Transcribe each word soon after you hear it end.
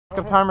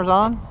Backup timer's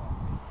on.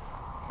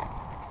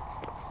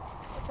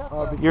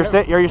 Is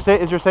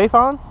your safe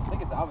on? I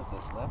think it's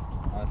opposite left.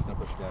 It's gonna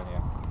push down,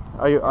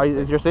 yeah.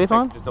 Is your safe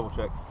on? Just double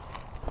check.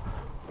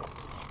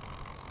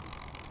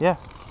 Yeah.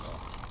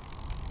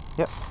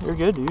 Yep, you're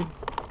good, dude.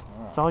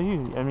 It's all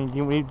you. I mean, do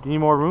you need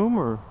more room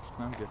or?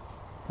 No, I'm good.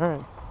 All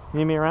right. You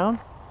need me around?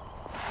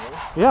 Ready?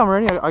 Yeah, I'm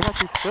ready. I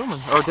got you filming.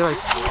 Or did I?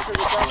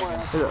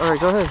 All right,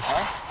 go ahead.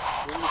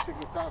 Huh? You want me to check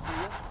the time for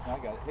you? No, I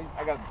got it.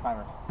 I got the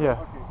timer. Yeah.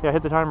 Okay. Yeah,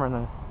 hit the timer and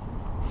then.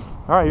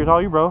 All right, here's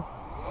all you, bro.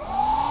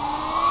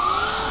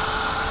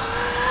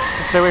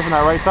 Just stay away from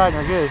that right side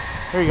and you're good.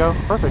 There you go.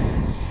 Perfect.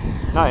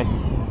 Nice.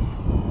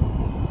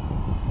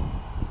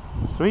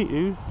 Sweet,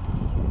 dude.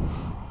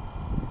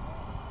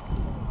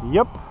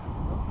 Yep.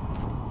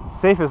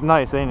 Safe is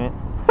nice, ain't it?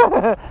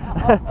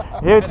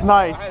 It's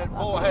nice. I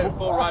had it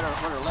full right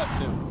runner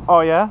left too.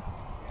 Oh yeah?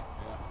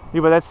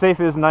 Yeah, but that safe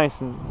is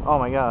nice and oh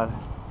my god.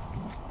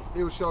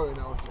 He will show you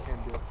now what you can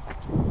do.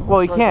 Well,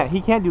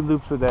 he can't do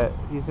loops with that.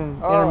 He's in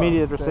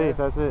intermediate or safe,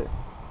 that's it.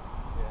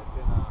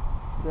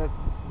 Yeah,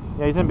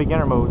 Yeah, he's in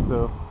beginner mode,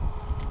 so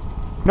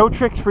no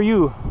tricks for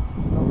you.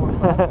 no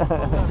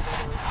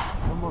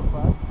more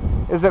fast.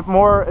 Is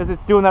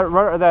it doing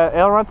that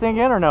aileron thing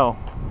again or no?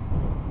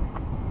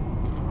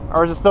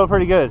 Or is it still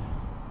pretty good?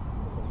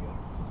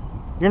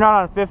 You're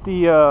not on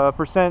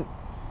 50%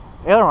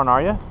 aileron,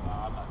 are you? I'm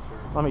not sure.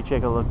 Let me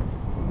take a look.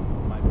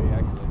 Might be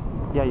actually.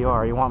 Yeah, you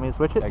are. You want me to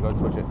switch it? Yeah, go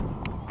switch it.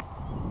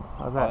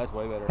 How's that? Oh, that's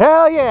way better.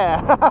 Hell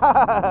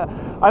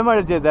yeah! I might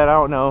have did that. I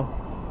don't know.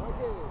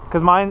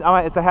 Cause mine,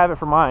 it's a habit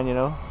for mine, you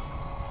know.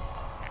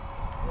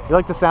 You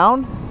like the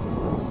sound?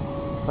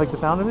 Like the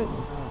sound of it?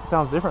 It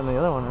sounds different than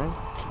the other one, right?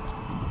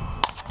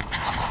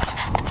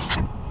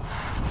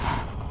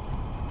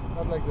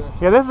 Not like that.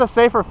 Yeah, this is a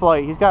safer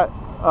flight. He's got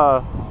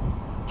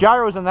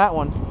gyros in that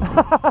one.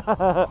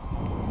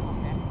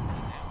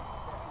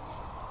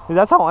 Dude,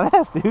 that's all on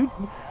S, dude.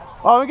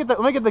 Oh, let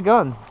me get the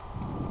gun.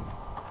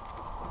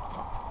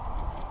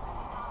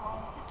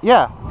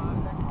 Yeah.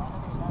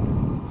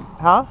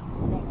 Huh?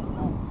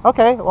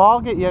 Okay, well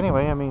I'll get you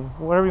anyway. I mean,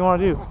 whatever you want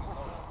to do.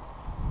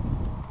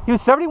 He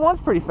was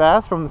 71's pretty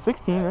fast from the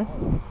 16, right?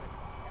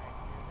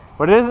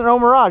 But it isn't no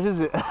Mirage,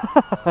 is it?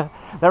 That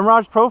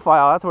Mirage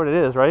profile, that's what it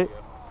is, right?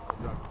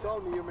 You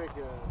told me you make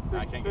a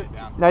I can't get it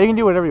down. Now you can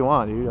do whatever you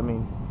want, dude. I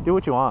mean, do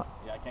what you want.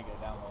 Yeah, I can't get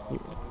it down low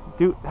enough.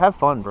 Do have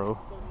fun, bro.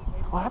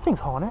 Oh, that thing's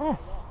hauling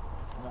ass.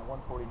 I'm at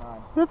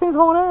 149. That thing's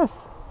hauling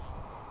ass.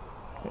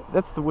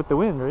 That's with the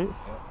wind, right?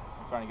 Yeah.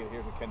 I'm trying to get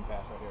here to Ken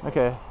Pass right here.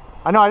 Okay.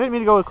 I know, I didn't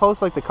mean to go close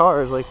like the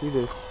cars like you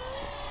did.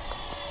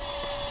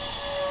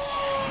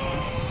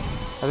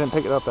 I didn't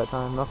pick it up that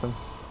time, nothing.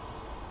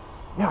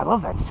 Yeah, I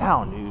love that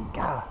sound, dude.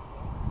 God,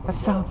 that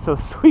sounds so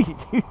sweet,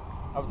 dude.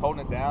 I was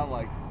holding it down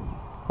like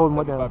Holding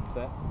what down?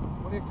 75%.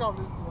 When you come,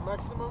 this is the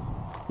maximum?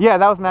 Yeah,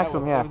 that was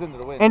maximum, It yeah. was into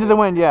the wind. Into the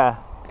wind, yeah.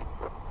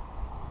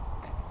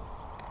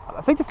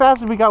 I think the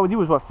fastest we got with you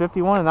was what,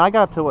 51, and I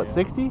got up to what,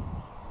 60?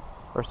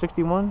 Or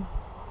 61?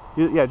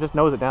 Yeah, just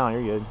nose it down,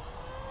 you're good.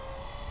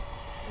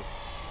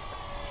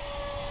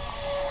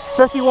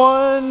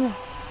 51.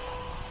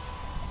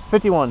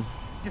 51.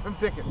 Give him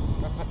ticket.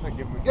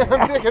 Give him Give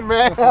him ticket,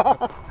 man.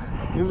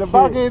 Give the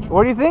bucket.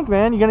 What do you think,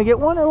 man? You gonna get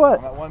one or what?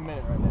 I'm at 1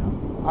 minute right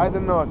now. I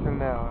don't know until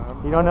now.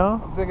 You don't know?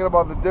 I'm thinking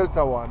about the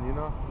Delta one, you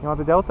know? You want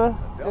the Delta?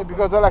 Yeah,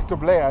 because I like to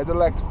play. I don't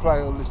like to fly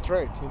only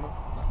straight, you know?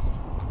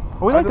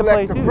 Well, we I like to don't play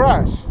like to too.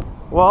 crash.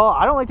 Well,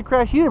 I don't like to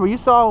crash either, but you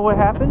saw what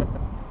happened.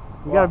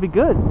 You gotta be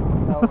good.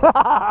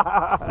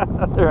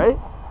 Right?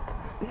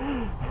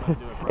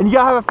 And you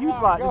gotta have a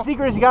fuselage. The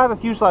secret is you gotta have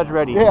a fuselage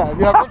ready. Yeah,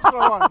 you have extra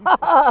one.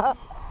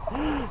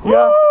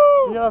 Yeah,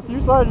 you got a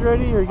fuselage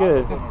ready, you're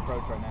good.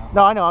 Approach right now.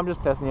 No, I know, I'm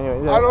just testing you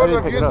anyway. I didn't ordered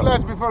a pick it up.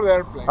 fuselage before the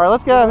airplane. Alright,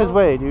 let's get out of his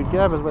way, dude. Get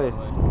out of his way.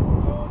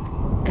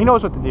 He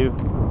knows what to do.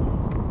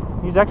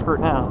 He's expert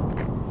now.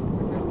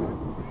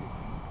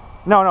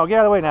 No, get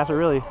out of the way, Nasser,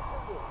 really.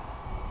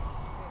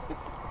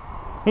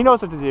 He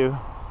knows what to do.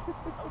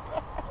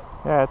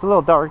 Yeah, it's a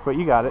little dark, but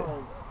you got it.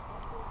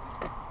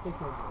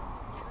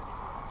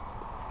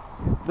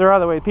 They're out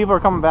of the way. People are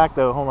coming back,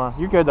 though. Hold on.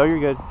 You're good, though. You're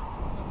good.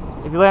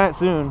 If you land it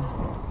soon.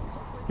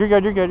 You're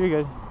good, you're good, you're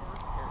good.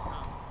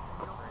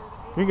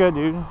 You're good,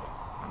 dude.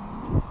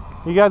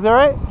 You guys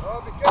alright?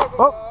 Oh, be careful.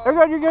 Oh, you're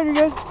good, you're good, you're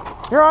good.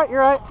 You're alright,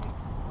 you're alright.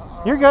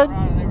 You're good.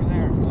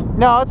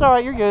 No, it's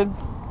alright, you're good.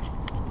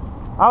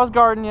 I was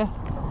guarding you.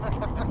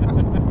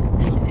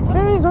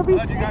 Hey, puppy.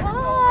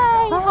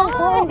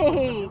 Hi.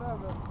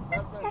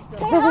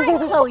 Say hi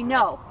so we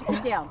know.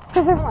 Get down.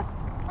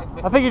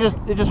 I think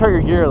it just hurt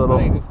your gear a little. I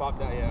think it just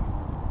popped out, yeah.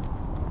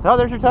 Oh,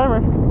 there's your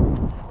timer.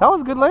 That was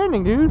a good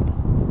landing, dude.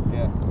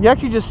 Yeah. You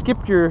actually just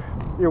skipped your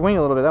wing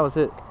a little bit. That was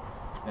it.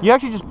 Yeah. You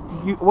actually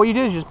what you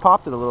did is you just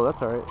popped it a little.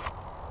 That's all right.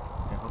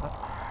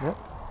 Yep.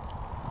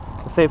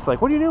 The safe's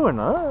like, what are you doing?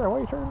 Why are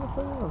you turning this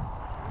around?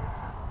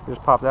 You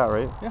just popped out,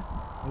 right? Yeah.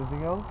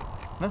 Anything else?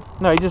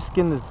 No, he just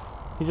skinned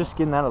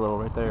that a little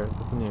right there.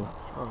 That's new.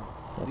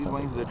 These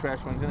wings are the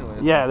trash wings anyway.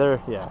 Yeah, they're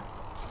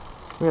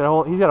We got a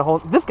whole. He's got a whole.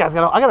 This guy's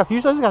got. I got a few.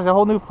 This guy's got a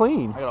whole new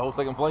plane. I got a whole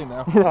second plane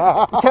now.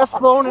 Test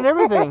flown and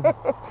everything.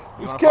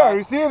 It's scary.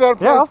 You see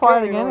that? Yeah, I'll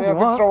fly it scary, again you if you have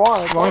want. extra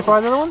one. You want me to fly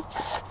the other one?